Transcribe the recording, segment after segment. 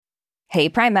Hey,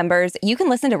 Prime members, you can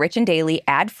listen to Rich and Daily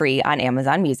ad-free on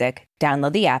Amazon Music.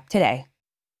 Download the app today.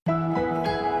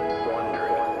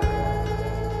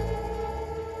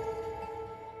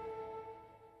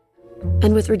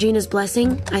 And with Regina's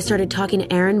blessing, I started talking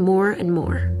to Aaron more and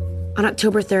more. On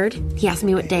October 3rd, he asked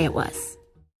me what day it was.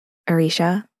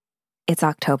 Arisha, it's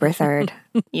October 3rd.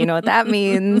 You know what that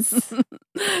means.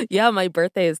 Yeah, my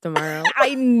birthday is tomorrow.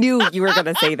 I knew you were going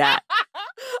to say that.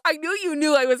 I knew you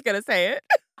knew I was going to say it.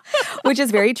 Which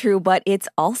is very true, but it's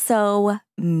also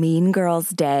Mean Girls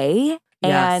Day.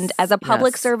 And as a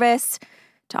public service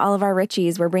to all of our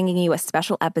Richies, we're bringing you a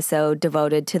special episode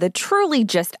devoted to the truly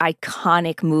just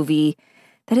iconic movie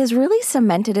that has really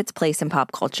cemented its place in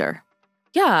pop culture.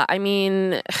 Yeah, I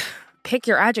mean, pick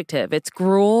your adjective. It's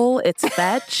gruel, it's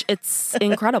fetch, it's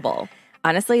incredible.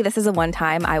 Honestly, this is the one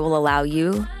time I will allow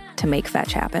you to make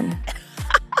fetch happen.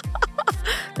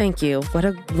 Thank you. What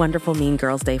a wonderful Mean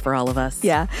Girls Day for all of us.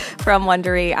 Yeah. From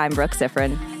Wondery, I'm Brooke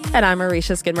Siffrin. And I'm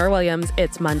Arisha Skidmore-Williams.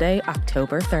 It's Monday,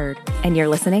 October 3rd. And you're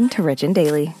listening to Rich and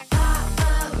Daily.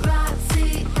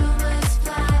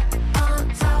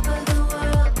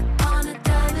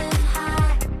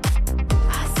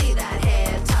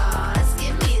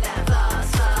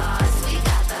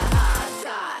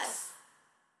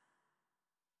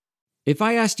 If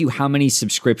I asked you how many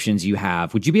subscriptions you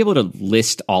have, would you be able to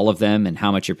list all of them and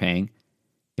how much you're paying?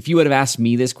 If you would have asked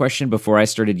me this question before I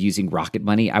started using Rocket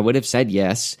Money, I would have said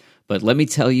yes. But let me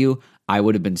tell you, I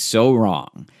would have been so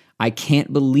wrong. I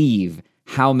can't believe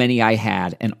how many I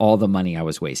had and all the money I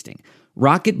was wasting.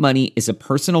 Rocket Money is a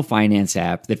personal finance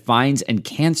app that finds and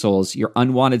cancels your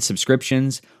unwanted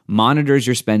subscriptions, monitors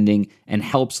your spending, and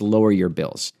helps lower your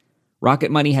bills.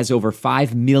 Rocket Money has over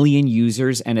 5 million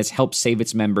users and has helped save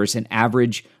its members an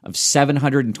average of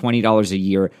 $720 a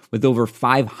year with over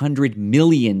 500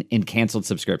 million in canceled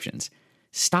subscriptions.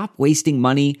 Stop wasting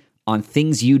money on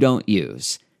things you don't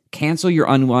use. Cancel your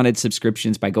unwanted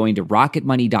subscriptions by going to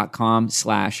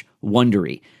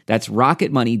rocketmoney.com/Wondery. That's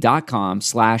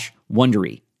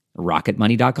rocketmoney.com/Wondery.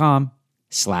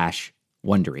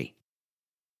 rocketmoney.com/Wondery.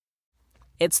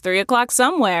 It's 3 o'clock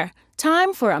somewhere.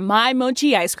 Time for a My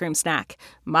Mochi ice cream snack.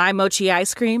 My Mochi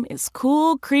ice cream is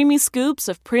cool, creamy scoops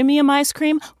of premium ice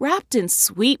cream wrapped in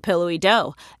sweet, pillowy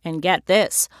dough. And get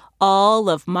this, all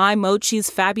of My Mochi's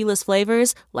fabulous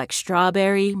flavors like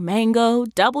strawberry, mango,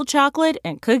 double chocolate,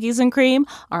 and cookies and cream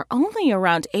are only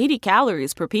around 80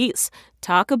 calories per piece.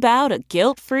 Talk about a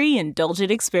guilt-free, indulgent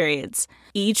experience.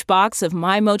 Each box of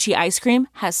My Mochi ice cream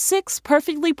has 6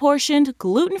 perfectly portioned,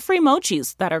 gluten-free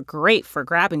mochis that are great for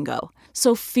grab and go.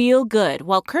 So feel good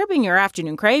while curbing your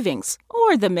afternoon cravings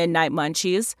or the midnight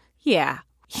munchies. Yeah,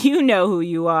 you know who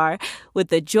you are with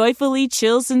the joyfully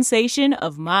chill sensation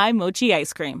of My Mochi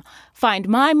ice cream. Find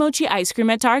My Mochi ice cream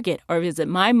at Target or visit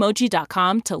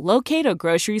mymochi.com to locate a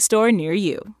grocery store near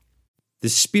you. The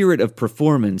spirit of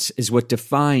performance is what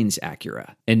defines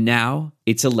Acura, and now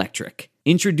it's electric.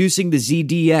 Introducing the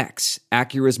ZDX,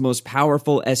 Acura's most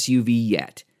powerful SUV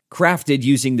yet. Crafted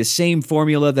using the same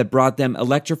formula that brought them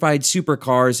electrified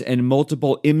supercars and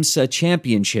multiple IMSA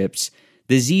championships,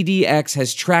 the ZDX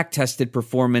has track-tested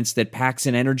performance that packs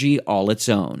an energy all its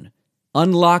own.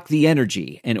 Unlock the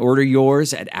energy and order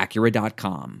yours at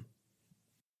Acura.com.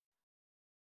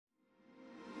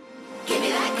 Give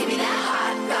me that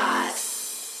hot goss.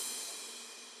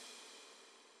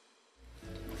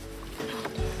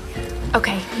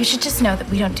 Okay, you should just know that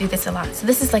we don't do this a lot, so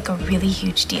this is like a really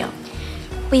huge deal.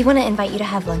 We want to invite you to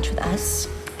have lunch with us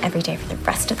every day for the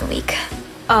rest of the week.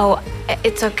 Oh,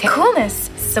 it's okay. Coolness.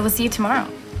 So we'll see you tomorrow.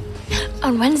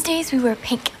 On Wednesdays, we wear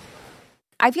pink.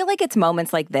 I feel like it's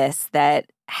moments like this that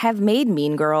have made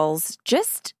Mean Girls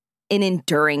just an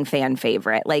enduring fan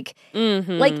favorite. Like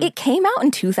it came out in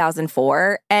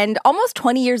 2004, and almost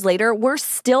 20 years later, we're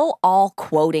still all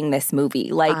quoting this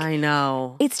movie. Like, I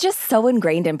know. It's just so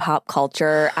ingrained in pop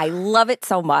culture. I love it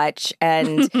so much.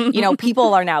 And,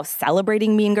 people are now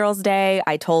celebrating Mean Girls Day.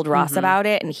 I told Ross about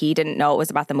it, and he didn't know it was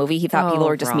about the movie. He thought people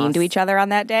were just mean to each other on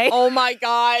that day. Oh, my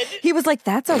God. He was like,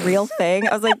 that's a real thing?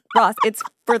 I was like, Ross, it's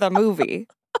for the movie.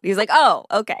 He's like, oh,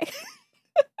 okay.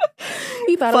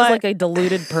 He thought it was like a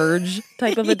diluted purge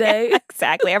type of a day. Yeah,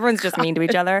 exactly. Everyone's just mean to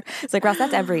each other. It's like, Ross,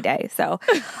 that's every day. So,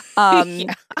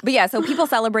 so people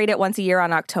celebrate it once a year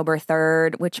on October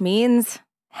 3rd, which means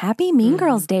Happy Mean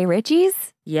Girls Day,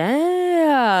 Richies.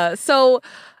 Yeah. So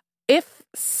if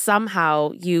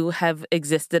somehow you have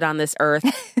existed on this earth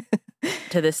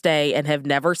to this day and have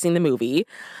never seen the movie,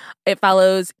 it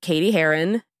follows Cady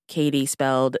Heron, Cady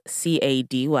spelled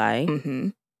Cady,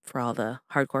 for all the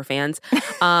hardcore fans.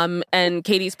 And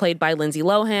Katie's played by Lindsay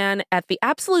Lohan at the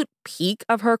absolute peak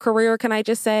of her career, can I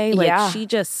just say? Like,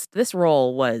 this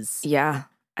role was... Yeah,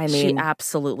 I mean... She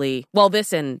absolutely... Well,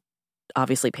 this and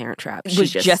obviously Parent Trap. She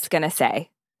was just going to say.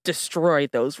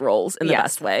 Destroyed those roles in the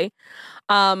best way.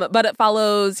 But it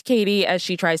follows Katie as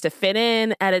she tries to fit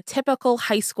in at a typical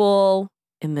high school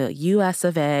in the US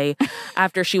of A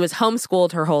after she was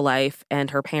homeschooled her whole life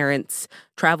and her parents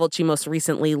traveled. She most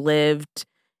recently lived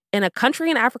in a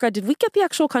country in Africa. Did we get the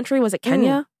actual country? Was it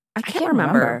Kenya? I can't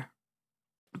remember.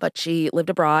 But she lived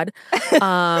abroad.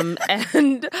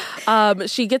 And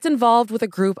she gets involved with a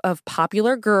group of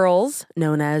popular girls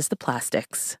known as the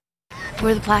Plastics.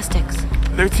 We're the Plastics.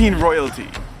 They're teen royalty.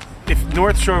 If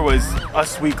North Shore was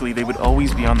Us Weekly, they would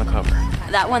always be on the cover.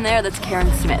 That one there, that's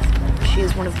Karen Smith. She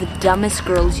is one of the dumbest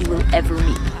girls you will ever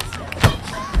meet.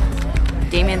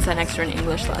 Damien sat next to her in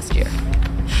English last year.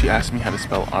 She asked me how to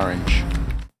spell orange.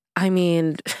 I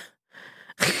mean,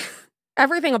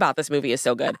 everything about this movie is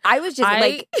so good. I was just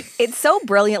like, it's so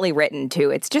brilliantly written, too.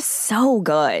 It's just so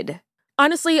good.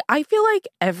 Honestly, I feel like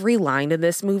every line in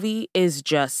this movie is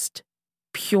just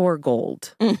pure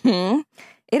gold. Mm-hmm.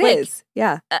 It is.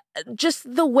 Yeah.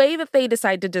 Just the way that they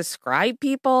decide to describe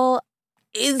people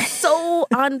is so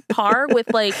on par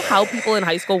with like how people in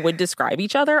high school would describe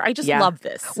each other. I just love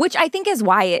this. Which I think is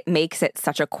why it makes it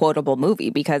such a quotable movie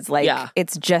because like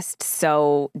it's just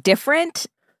so different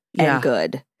and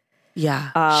good.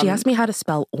 Yeah. She asked me how to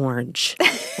spell orange.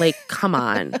 Like, come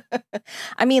on.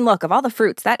 I mean, look, of all the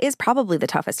fruits, that is probably the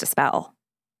toughest to spell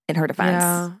in her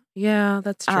defense. Yeah,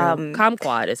 that's true.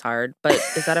 Kumquat is hard, but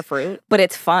is that a fruit? But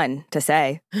it's fun to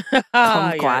say.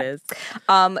 Kumquat. Yeah, it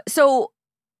is. So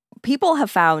people have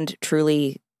found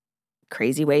truly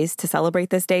crazy ways to celebrate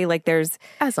this day. Like there's,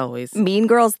 as always, Mean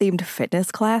Girls themed fitness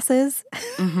classes.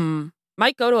 Mm-hmm.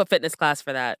 Might go to a fitness class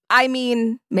for that. I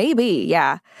mean, maybe,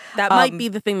 yeah. That might be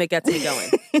the thing that gets me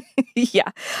going. Yeah.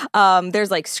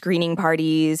 There's like screening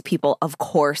parties. People, of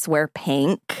course, wear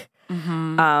pink.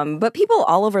 Mm-hmm. But people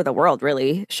all over the world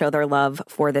really show their love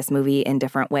for this movie in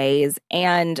different ways.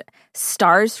 And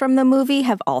stars from the movie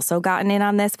have also gotten in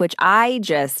on this, which I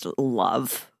just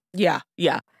love. Yeah.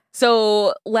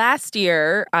 So last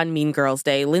year on Mean Girls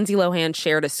Day, Lindsay Lohan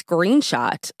shared a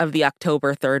screenshot of the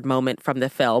October 3rd moment from the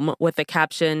film with the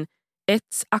caption,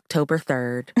 "It's October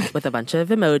 3rd," with a bunch of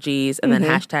emojis and then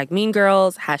hashtag Mean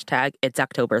Girls, hashtag It's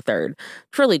October 3rd.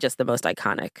 Truly just the most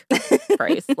iconic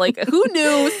phrase. Like, who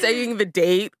knew saying the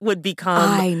date would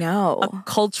become a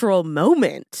cultural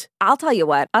moment? I'll tell you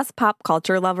what, us pop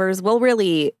culture lovers will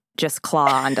really just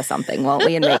claw onto something, won't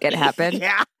we, and make it happen?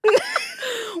 Yeah.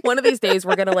 One of these days,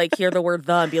 we're going to like hear the word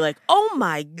 "the" and be like, oh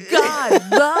my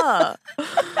God,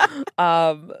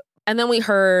 the. And then we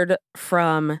heard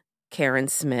from Karen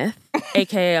Smith,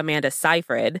 aka Amanda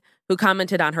Seyfried, who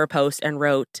commented on her post and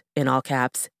wrote in all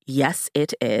caps, "Yes,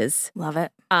 it is." Love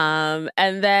it. And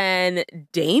then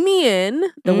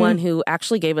Damien, the one who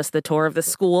actually gave us the tour of the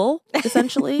school,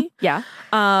 essentially. Yeah.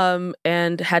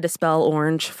 And had to spell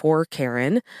orange for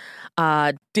Karen.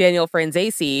 Daniel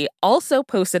Franzese also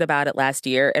posted about it last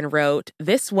year and wrote,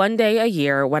 "This one day a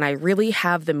year when I really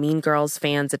have the Mean Girls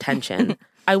fans' attention,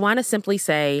 I want to simply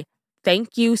say,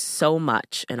 thank you so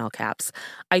much," in all caps.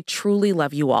 "I truly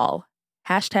love you all.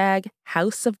 Hashtag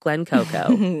House of Glen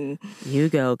Coco." You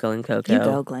go, Glen Coco. You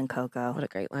go, Glen Coco. What a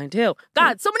great line, too.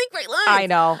 God, so many great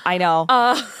lines. I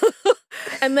know.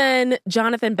 And then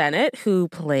Jonathan Bennett, who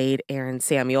played Aaron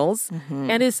Samuels,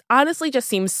 and is honestly just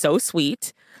seems so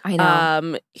sweet. I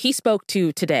know. He spoke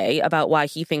to Today about why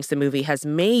he thinks the movie has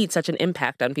made such an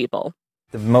impact on people.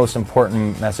 The most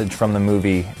important message from the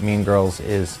movie, Mean Girls,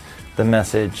 is the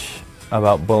message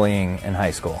about bullying in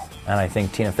high school. And I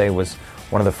think Tina Fey was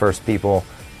one of the first people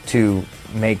to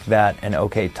make that an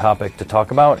okay topic to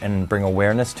talk about and bring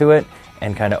awareness to it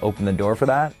and kind of open the door for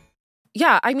that.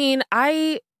 Yeah, I mean,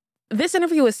 this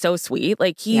interview is so sweet.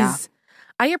 Like,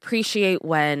 I appreciate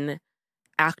when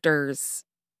actors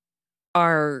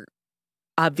are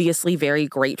obviously very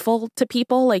grateful to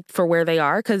people, like, for where they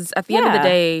are. Because at the end of the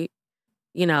day,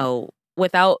 you know,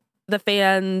 without the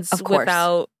fans,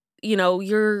 without, you know,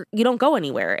 you don't go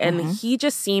anywhere. And he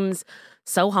just seems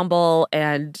so humble.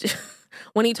 And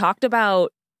when he talked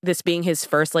about this being his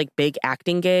first like big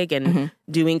acting gig and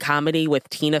doing comedy with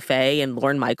Tina Fey and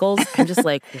Lorne Michaels, I'm just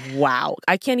like, wow,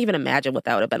 I can't even imagine what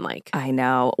that would have been like. I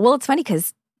know. Well, it's funny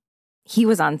because he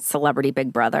was on Celebrity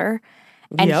Big Brother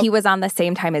and he was on the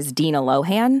same time as Dina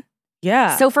Lohan.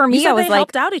 Yeah. So for me, I was they like,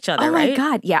 helped out each other, oh right? my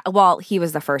God. Yeah. Well, he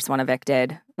was the first one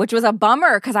evicted, which was a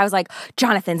bummer because I was like,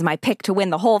 Jonathan's my pick to win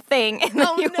the whole thing. And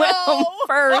then he went home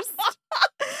first.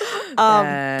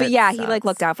 But yeah, he like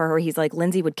looked out for her. He's like,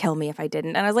 Lindsay would kill me if I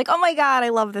didn't. And I was like, oh my God, I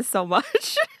love this so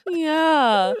much.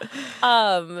 Yeah.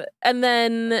 And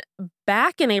then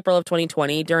back in April of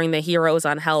 2020, during the Heroes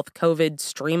on Health COVID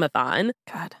Streamathon,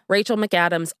 Rachel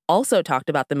McAdams also talked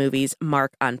about the movie's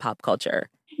mark on pop culture.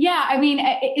 Yeah, I mean,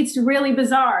 it's really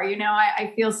bizarre. You know,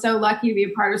 I feel so lucky to be a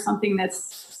part of something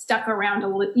that's stuck around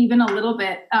even a little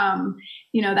bit.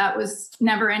 You know, that was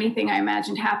never anything I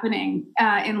imagined happening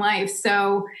in life.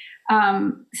 So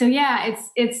yeah,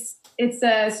 it's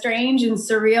strange and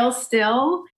surreal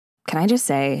still. Can I just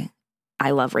say,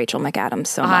 I love Rachel McAdams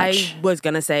so much. I was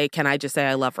going to say, can I just say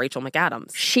I love Rachel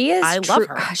McAdams? She is. I love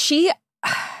her.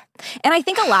 And I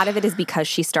think a lot of it is because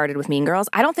she started with Mean Girls.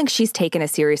 I don't think she's taken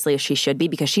as seriously as she should be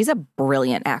because she's a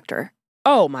brilliant actor.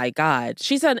 Oh my God.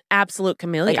 She's an absolute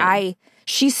chameleon.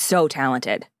 She's so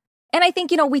talented. And I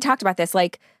think, you know, we talked about this,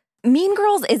 like Mean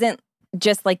Girls isn't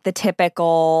just like the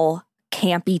typical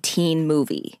campy teen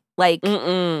movie. Like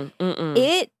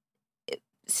it's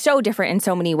so different in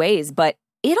so many ways, but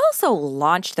it also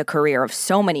launched the career of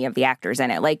so many of the actors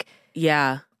in it. Like,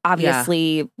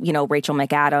 obviously, you know, Rachel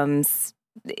McAdams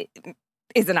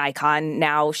is an icon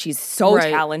now. She's so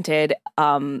talented.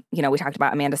 You know, we talked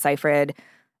about Amanda Seyfried,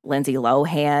 Lindsay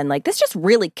Lohan. Like, this just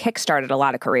really kickstarted a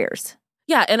lot of careers.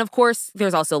 Yeah, and of course,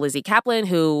 there's also Lizzie Kaplan,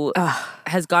 who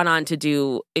has gone on to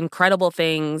do incredible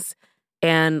things,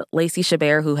 and Lacey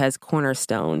Chabert, who has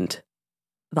cornerstoned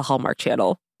the Hallmark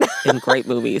Channel in great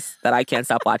movies that I can't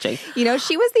stop watching. You know,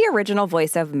 she was the original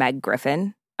voice of Meg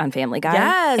Griffin on Family Guy.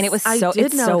 Yes, and it was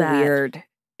so weird.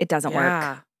 It doesn't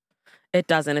work. It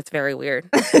doesn't. It's very weird.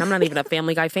 I'm not even a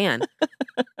Family Guy fan.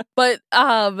 But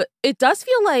it does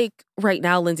feel like right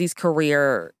now Lindsay's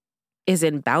career is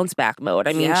in bounce back mode.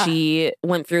 I mean, she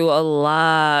went through a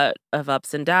lot of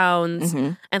ups and downs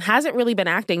and hasn't really been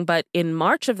acting. But in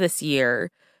March of this year,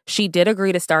 she did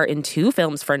agree to star in 2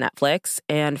 films for Netflix.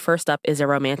 And first up is a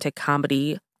romantic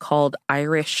comedy called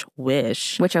Irish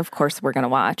Wish. Which, of course, we're going to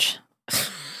watch.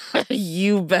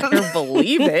 You better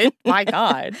believe it. My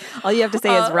God. All you have to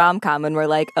say is rom-com, and we're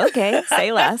like, okay,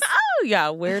 say less. Oh, yeah.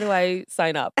 Where do I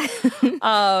sign up?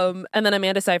 And then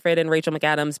Amanda Seyfried and Rachel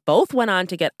McAdams both went on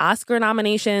to get Oscar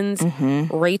nominations.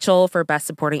 Rachel for Best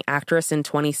Supporting Actress in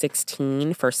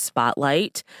 2016 for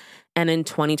Spotlight. And in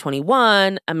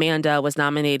 2021, Amanda was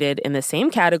nominated in the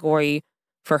same category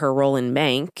for her role in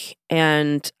Mank.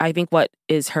 And I think what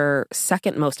is her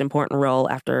second most important role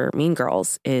after Mean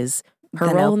Girls is her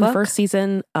role in the first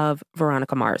season of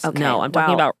Veronica Mars. Okay, no, I'm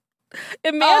talking about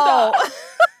Amanda.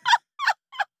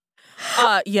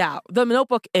 Oh. Yeah, The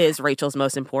Notebook is Rachel's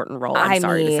most important role. I'm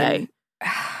sorry to say.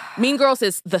 Mean Girls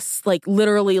is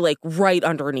literally right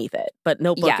underneath it, but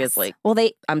Notebook is like. Well,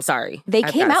 I'm sorry, they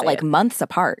came out like months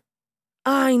apart.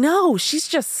 I know. She's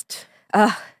just.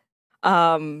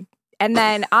 And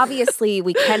then obviously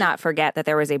we cannot forget that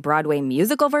there was a Broadway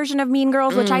musical version of Mean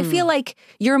Girls, which I feel like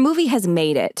your movie has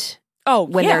made it.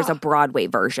 When there's a Broadway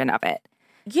version of it.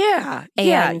 Yeah.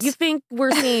 And you think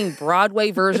we're seeing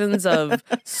Broadway versions of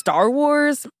Star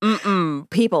Wars?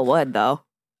 People would, though.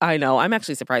 I know. I'm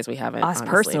actually surprised we haven't. Us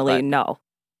personally, no.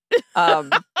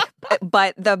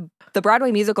 But the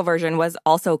Broadway musical version was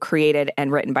also created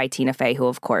and written by Tina Fey, who,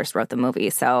 of course, wrote the movie.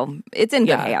 So it's in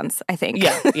good hands, I think.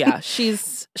 Yeah.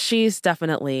 She's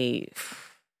definitely...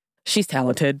 She's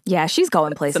talented. Yeah, she's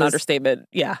going places. It's an understatement.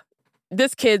 Yeah.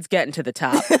 This kid's getting to the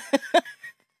top.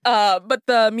 But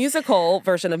the musical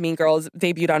version of Mean Girls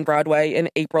debuted on Broadway in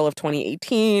April of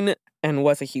 2018 and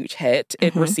was a huge hit.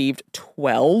 It received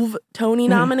 12 Tony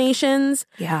nominations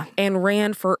and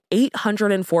ran for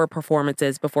 804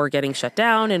 performances before getting shut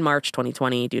down in March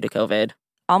 2020 due to COVID.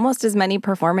 Almost as many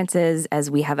performances as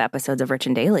we have episodes of Rich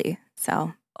and Daily.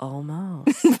 So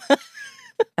almost.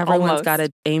 Everyone's got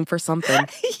to aim for something.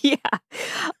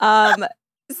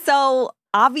 So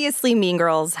obviously Mean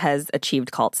Girls has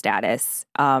achieved cult status.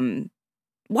 Why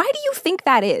do you think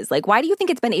that is? Like, why do you think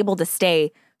it's been able to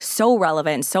stay so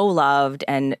relevant, so loved,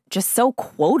 and just so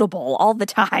quotable all the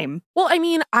time? Well, I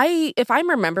mean, if I'm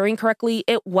remembering correctly,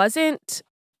 it wasn't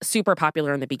super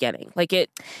popular in the beginning. Like, it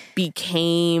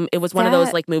was one of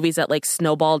those movies that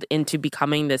snowballed into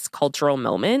becoming this cultural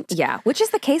moment. Yeah, which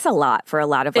is the case a lot for a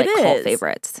lot of cult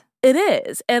favorites. It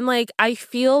is. And I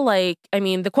feel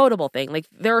the quotable thing,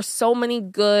 there are so many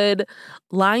good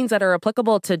lines that are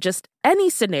applicable to just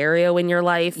any scenario in your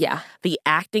life. Yeah. The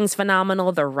acting's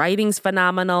phenomenal. The writing's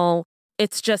phenomenal.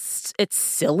 It's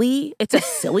silly. It's a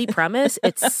silly premise.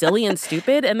 It's silly and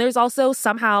stupid. And there's also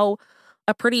somehow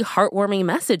a pretty heartwarming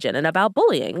message in it about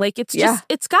bullying.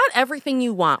 It's got everything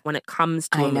you want when it comes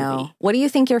to a movie. What do you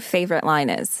think your favorite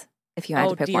line is, if you had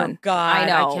to pick one? God, I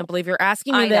know. I can't believe you're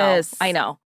asking me this. I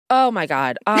know. Oh my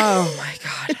God.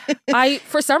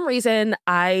 For some reason,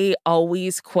 I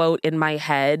always quote in my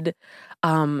head,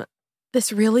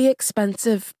 this really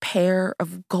expensive pair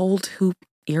of gold hoop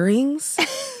earrings.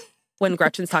 When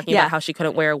Gretchen's talking about how she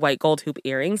couldn't wear white gold hoop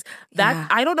earrings.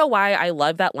 I don't know why I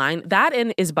love that line. That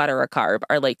and Is Butter a Carb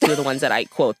are like two of the ones that I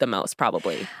quote the most,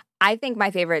 probably. I think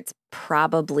my favorite's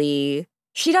probably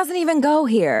She Doesn't Even Go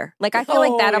Here. Like, I feel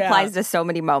like that applies to so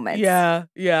many moments. Yeah.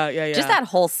 Just that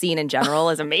whole scene in general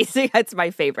is amazing. It's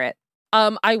my favorite.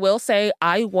 I will say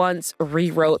I once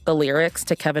rewrote the lyrics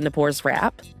to Kevin DeBoer's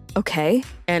rap. Okay.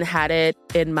 And had it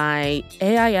in my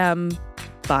AIM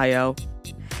bio.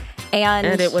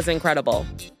 And it was incredible.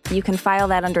 You can file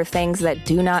that under things that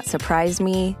do not surprise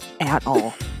me at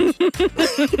all.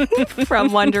 From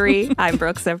Wondery, I'm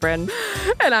Brooke Sifrin.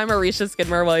 And I'm Arisha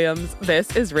Skidmore-Williams.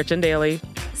 This is Rich and Daily.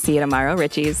 See you tomorrow,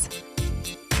 Richies.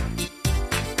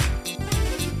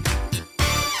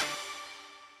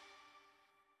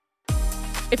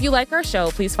 If you like our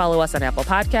show, please follow us on Apple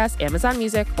Podcasts, Amazon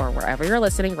Music, or wherever you're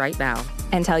listening right now.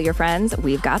 And tell your friends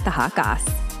we've got the hot goss.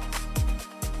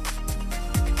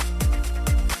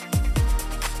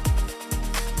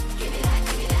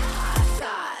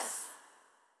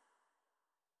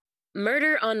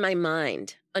 Murder on My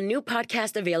Mind, a new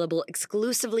podcast available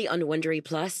exclusively on Wondery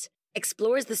Plus,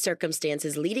 explores the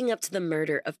circumstances leading up to the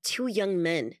murder of two young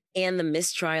men and the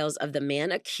mistrials of the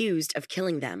man accused of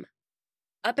killing them.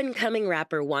 Up-and-coming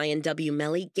rapper YNW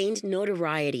Melly gained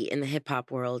notoriety in the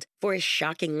hip-hop world for his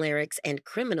shocking lyrics and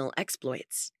criminal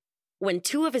exploits. When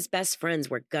two of his best friends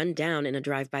were gunned down in a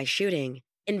drive-by shooting,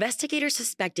 investigators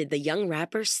suspected the young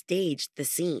rapper staged the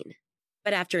scene.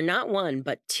 But after not one,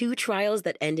 but two trials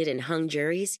that ended in hung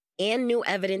juries and new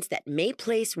evidence that may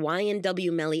place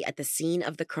YNW Melly at the scene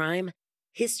of the crime,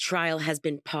 his trial has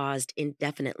been paused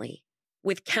indefinitely.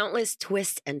 With countless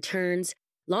twists and turns,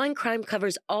 Law and Crime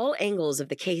covers all angles of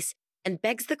the case and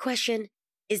begs the question,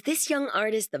 is this young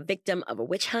artist the victim of a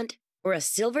witch hunt or a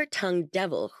silver-tongued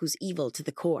devil who's evil to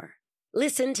the core?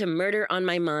 Listen to Murder on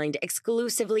My Mind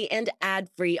exclusively and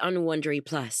ad-free on Wondery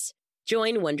Plus.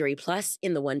 Join Wondery Plus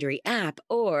in the Wondery app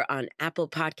or on Apple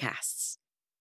Podcasts.